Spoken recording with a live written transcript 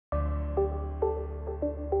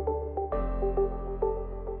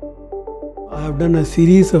I have done a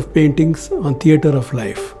series of paintings on theatre of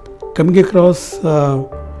life. Coming across a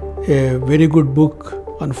very good book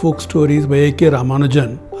on folk stories by A.K.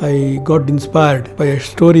 Ramanujan, I got inspired by a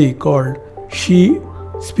story called She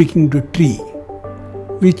Speaking to Tree,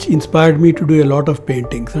 which inspired me to do a lot of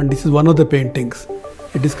paintings, and this is one of the paintings.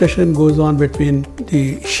 A discussion goes on between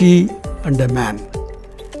the she and the man.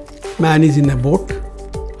 Man is in a boat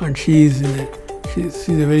and she is she's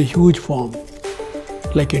a very huge form,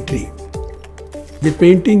 like a tree. The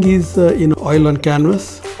painting is in oil on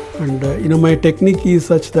canvas, and my technique is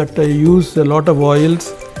such that I use a lot of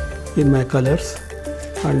oils in my colors,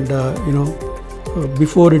 and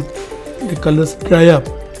before the colors dry up,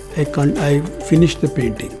 I finish the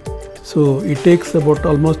painting. So it takes about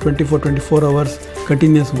almost 24 hours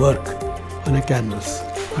continuous work on a canvas,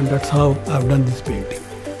 and that's how I've done this painting.